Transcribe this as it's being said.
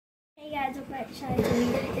guys, look what should I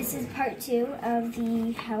do? This is part 2 of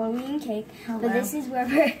the Halloween cake. Oh, but wow. this is where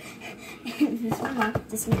we're this is my mom,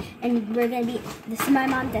 Destiny, and we're gonna be this is my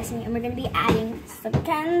mom, Destiny, and we're gonna be adding some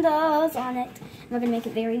candles on it. And we're gonna make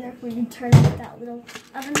it very dark. We're gonna turn on that little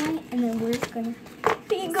oven light, and then we're just gonna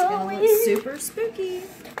be It's going. gonna look super spooky.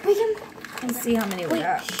 We can Let's see how many we wait,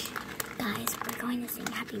 got. shh. Guys, we're going to sing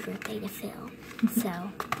happy birthday to Phil.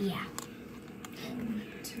 So yeah. 1,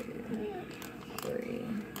 2, 3, 4, 5,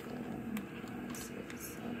 6,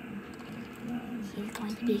 7, 8, 9. He's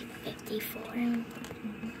going to be 54.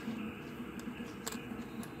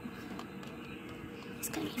 He's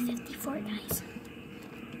going to be 54, guys.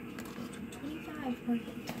 25.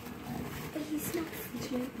 Perfect. But he's not.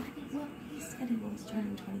 Well, he said he was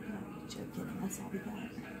turning 25. Joking. That's all we got.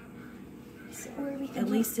 So, or we could At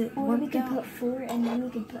least it or we worked could out. put 4 and then we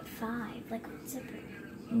could put 5, like separate.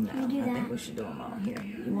 No, Can we do I that? think we should do them all here.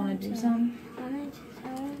 You want to do some? I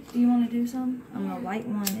Do you want to do some? I'm going to light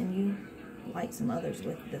one and you light some others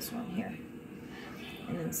with this one here.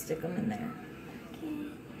 And then stick them in there.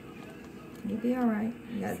 okay. You'll be alright.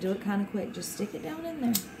 You got to do it kind of quick. Just stick it down in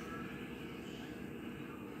there.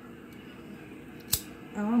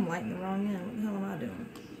 Oh, I'm lighting the wrong end. What the hell am I doing?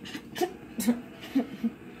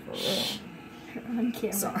 For real. On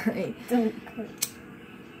camera. Sorry. Don't quit.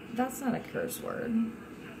 That's not a curse word.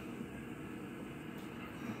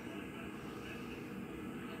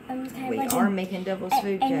 It's kind We of like are making devil's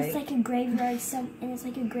food and cake. it's like a graveyard. It's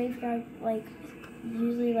like a graveyard, like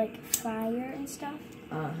usually like fire and stuff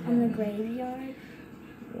on the graveyard.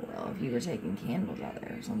 Well, if you were taking candles out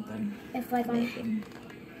there or something. If like Maybe.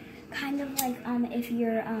 kind of like if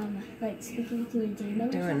you're like speaking to a demon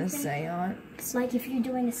or Doing a something. seance. Like if you're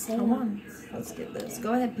doing a seance. Hold on. Let's get this.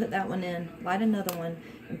 Go ahead and put that one in. Light another one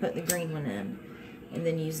and put the green one in. And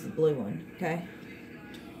then use the blue one. Okay?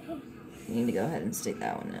 You need to go ahead and stick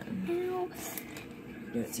that one in. Ow.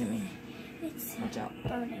 Do it to me. It's Watch out.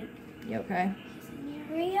 burning. You okay?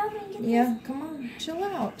 Hurry up and get Yeah, come on. Chill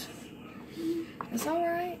out. It's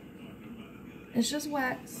alright. It's just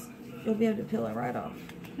wax. You'll be able to peel it right off.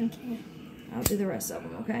 this. Okay. I'll do the rest of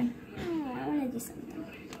them, okay? Oh, I want to do something.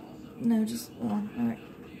 No, just, well, alright.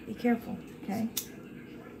 Be careful, okay?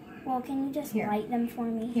 Well, can you just Here. light them for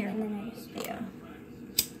me? Here. And then I just Yeah.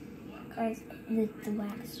 cause the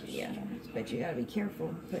wax. Yeah. But you gotta be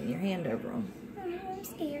careful putting your hand over them. Oh, I'm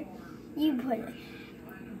scared. You put it.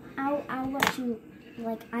 I'll let you,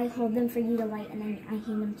 like, I hold them for you to light, and then I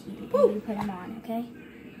hand them to you, and you put them on, okay?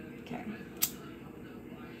 Okay.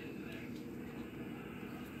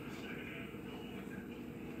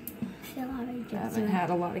 Phil always I jokes haven't around. had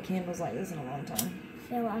a lot of candles like this in a long time.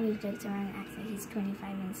 Phil always jokes around and acts like he's 25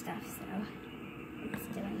 and stuff, so he's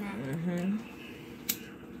doing that. Mm-hmm.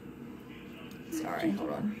 Sorry, hold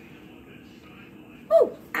on.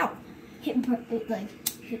 Oh, ow. It like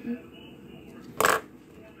hit you.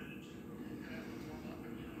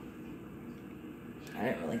 I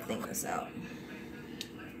didn't really think this out.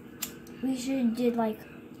 We should do like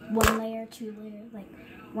 1 layer, 2 layer, like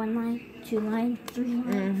 1 line, 2 line, 3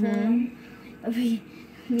 line, 4 line. But we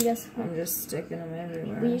just I'm just sticking them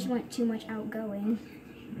everywhere. we just want too much outgoing.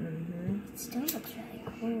 Mm-hmm. It still looks really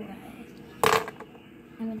cool, guys.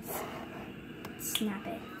 I'm gonna snap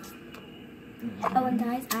it. Oh, and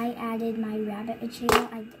guys, I added my rabbit channel.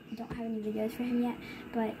 I don't have any videos for him yet,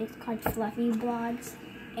 but it's called Fluffy Vlogs,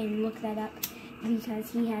 and look that up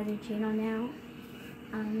because he has a channel now.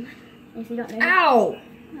 If you don't know, Ow!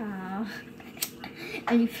 Aww.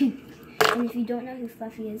 and if you don't know who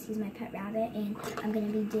Fluffy is, he's my pet rabbit, and I'm gonna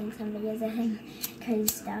be doing some videos of him, crazy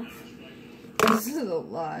stuff. This is a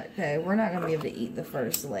lot. Okay, we're not gonna be able to eat the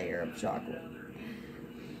first layer of chocolate.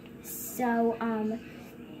 So,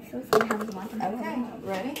 Phil's gonna have a lot of Okay,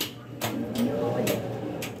 ready?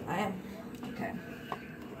 I am. Okay.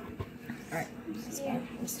 Alright,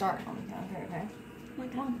 let's start on the counter, okay?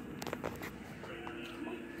 Come on.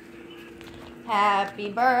 Happy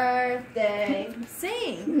birthday.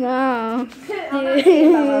 Sing. No. I'm not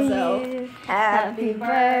singing by myself. Happy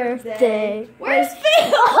birthday. Where's Phil?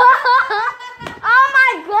 Oh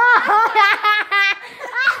my god!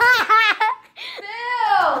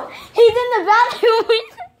 Phil! He's in the bathroom.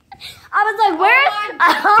 I was like, where's...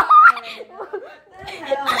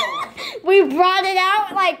 We brought it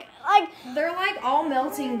out like... They're like all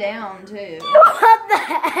melting down too. What the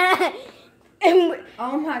heck? And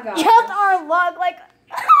Oh my god. just our luck, like...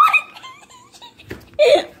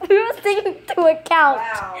 we were singing to a couch.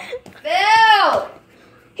 Wow. Phil!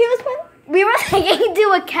 We were singing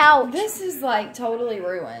to a couch. This is like totally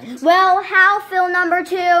ruined. Well, how Phil number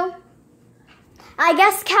 2? I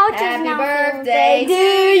guess couch is Happy now birthday to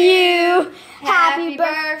you. Happy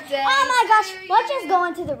birthday. Oh my Josh, let's just go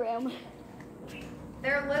into the room.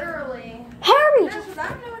 They're literally. Hurry! No, because I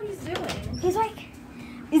don't know what he's doing. He's like,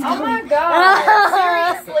 he's Oh going. my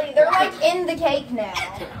god. Seriously, they're like in the cake now.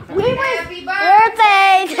 Happy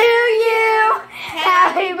birthday to you.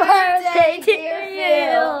 Happy birthday to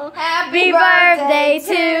you. Happy birthday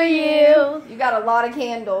to you. You got a lot of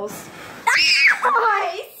candles.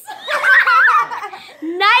 Nice.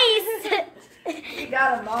 Nice. You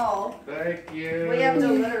got them all. Thank you. We have to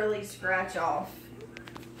literally scratch off.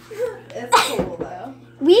 It's cool though.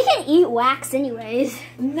 We can eat wax anyways.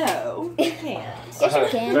 No, you can't. Yes, you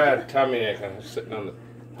can. Bad tummy ache. I was sitting on the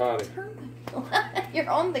potty. You're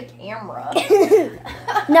on the camera.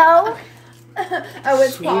 No. Oh,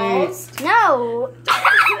 it's Sweet. paused. No.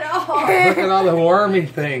 No. Look at all the wormy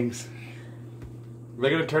things.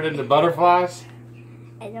 They're gonna turn into butterflies?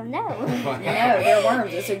 I don't know. No, they're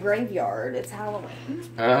worms. It's a graveyard. It's Halloween.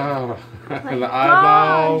 Oh, and the gosh.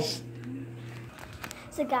 eyeballs.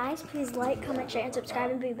 So guys, please like, comment, share, and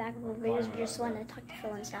subscribe, and be back with more videos. We just want to talk to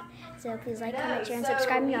Phil and stuff. So please like, comment, share, and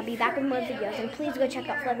subscribe me. I'll be back with more videos. And please go check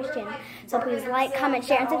out Fluffy's channel. So please like, comment,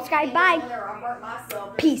 share, and subscribe. Bye.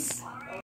 Peace.